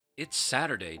It's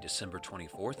Saturday, December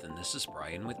 24th, and this is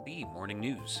Brian with the Morning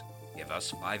News. Give us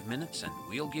 5 minutes and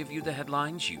we'll give you the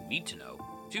headlines you need to know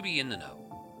to be in the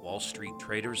know. Wall Street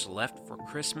traders left for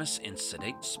Christmas in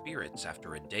sedate spirits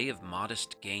after a day of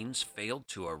modest gains failed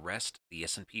to arrest the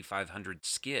S&P 500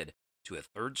 skid to a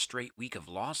third straight week of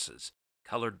losses,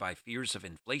 colored by fears of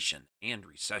inflation and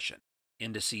recession.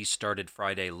 Indices started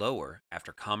Friday lower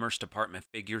after Commerce Department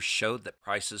figures showed that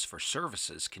prices for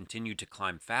services continued to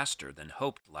climb faster than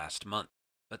hoped last month.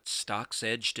 But stocks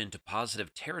edged into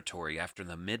positive territory after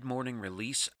the mid-morning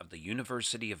release of the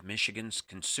University of Michigan's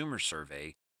consumer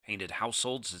survey painted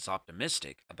households as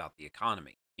optimistic about the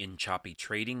economy. In choppy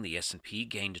trading, the S&P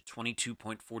gained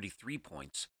 22.43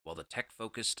 points, while the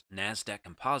tech-focused Nasdaq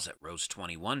Composite rose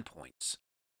 21 points.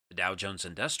 The Dow Jones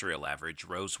Industrial Average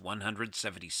rose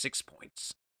 176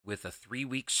 points. With a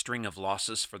 3-week string of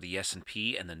losses for the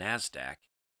S&P and the Nasdaq,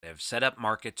 they have set up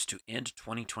markets to end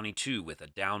 2022 with a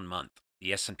down month.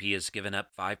 The S&P has given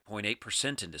up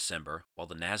 5.8% in December, while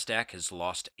the Nasdaq has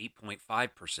lost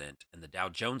 8.5% and the Dow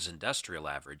Jones Industrial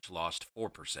Average lost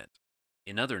 4%.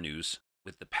 In other news,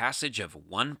 with the passage of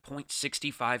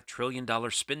 $1.65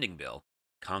 trillion spending bill,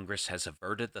 Congress has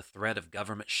averted the threat of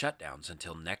government shutdowns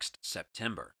until next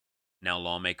September. Now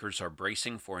lawmakers are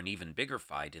bracing for an even bigger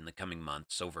fight in the coming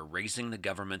months over raising the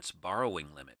government's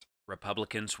borrowing limit.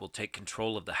 Republicans will take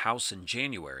control of the House in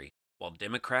January, while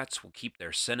Democrats will keep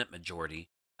their Senate majority,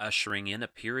 ushering in a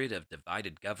period of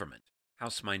divided government.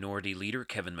 House Minority Leader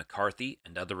Kevin McCarthy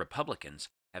and other Republicans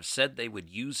have said they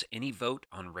would use any vote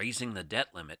on raising the debt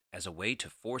limit as a way to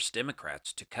force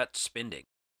Democrats to cut spending.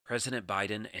 President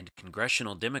Biden and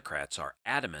congressional Democrats are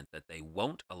adamant that they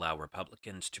won't allow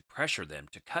Republicans to pressure them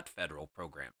to cut federal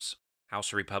programs.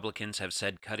 House Republicans have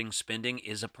said cutting spending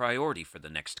is a priority for the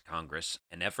next Congress,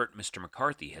 an effort Mr.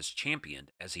 McCarthy has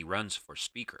championed as he runs for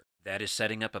Speaker. That is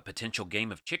setting up a potential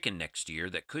game of chicken next year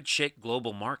that could shake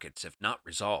global markets if not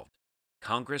resolved.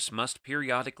 Congress must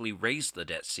periodically raise the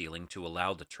debt ceiling to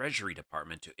allow the Treasury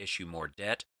Department to issue more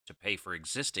debt to pay for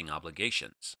existing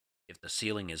obligations. If the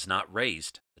ceiling is not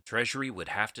raised, the Treasury would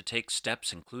have to take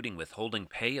steps including withholding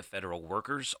pay of federal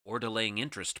workers or delaying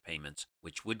interest payments,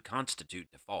 which would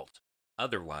constitute default.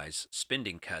 Otherwise,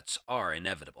 spending cuts are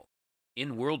inevitable.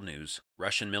 In world news,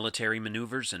 Russian military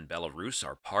maneuvers in Belarus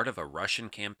are part of a Russian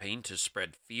campaign to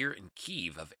spread fear in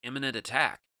Kyiv of imminent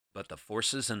attack, but the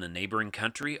forces in the neighboring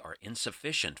country are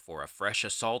insufficient for a fresh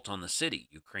assault on the city,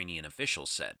 Ukrainian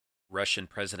officials said. Russian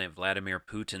President Vladimir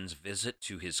Putin's visit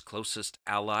to his closest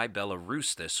ally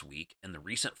Belarus this week and the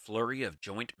recent flurry of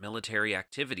joint military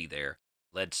activity there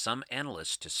led some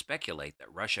analysts to speculate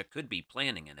that Russia could be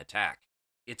planning an attack.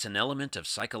 It's an element of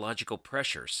psychological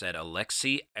pressure, said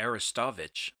Alexei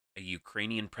Arestovich, a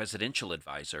Ukrainian presidential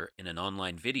advisor, in an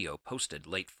online video posted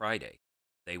late Friday.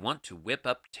 They want to whip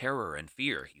up terror and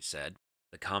fear, he said.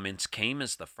 The comments came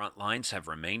as the front lines have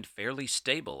remained fairly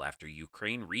stable after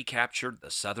Ukraine recaptured the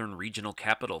southern regional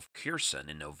capital of Kherson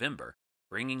in November,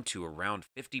 bringing to around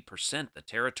 50% the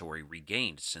territory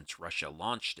regained since Russia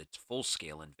launched its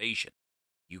full-scale invasion.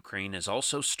 Ukraine has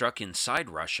also struck inside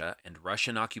Russia and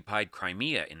Russian-occupied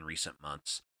Crimea in recent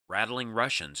months, rattling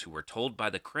Russians who were told by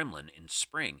the Kremlin in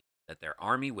spring that their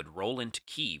army would roll into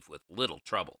Kyiv with little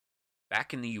trouble.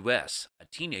 Back in the U.S., a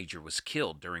teenager was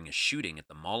killed during a shooting at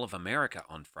the Mall of America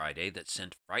on Friday that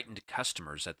sent frightened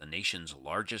customers at the nation's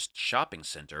largest shopping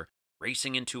center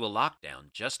racing into a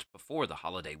lockdown just before the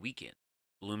holiday weekend.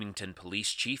 Bloomington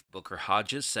Police Chief Booker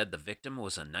Hodges said the victim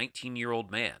was a 19-year-old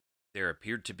man. There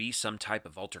appeared to be some type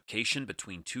of altercation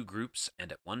between two groups, and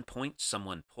at one point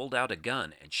someone pulled out a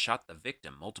gun and shot the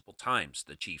victim multiple times,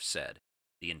 the chief said.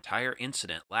 The entire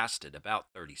incident lasted about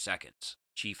 30 seconds.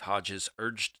 Chief Hodges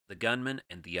urged the gunman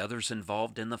and the others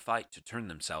involved in the fight to turn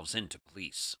themselves in to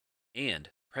police. And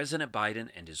President Biden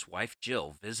and his wife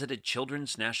Jill visited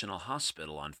Children's National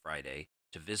Hospital on Friday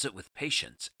to visit with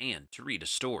patients and to read a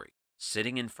story.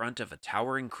 Sitting in front of a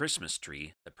towering Christmas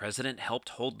tree, the president helped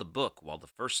hold the book while the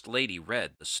First Lady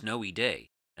read The Snowy Day,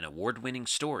 an award-winning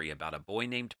story about a boy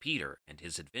named Peter and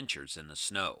his adventures in the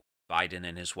snow. Biden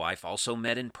and his wife also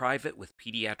met in private with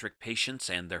pediatric patients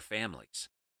and their families.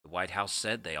 The White House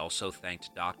said they also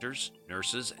thanked doctors,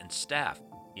 nurses, and staff,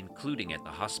 including at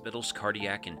the hospital's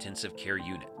cardiac intensive care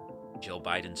unit. Jill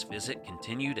Biden's visit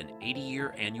continued an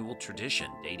 80-year annual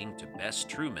tradition dating to Bess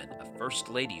Truman of First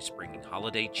Ladies bringing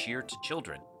holiday cheer to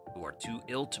children who are too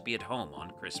ill to be at home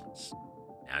on Christmas.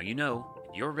 Now you know,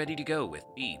 and you're ready to go with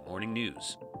the Morning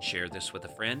News. Share this with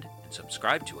a friend and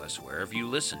subscribe to us wherever you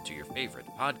listen to your favorite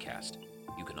podcast.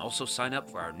 You can also sign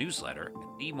up for our newsletter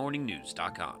at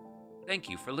themorningnews.com. Thank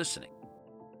you for listening.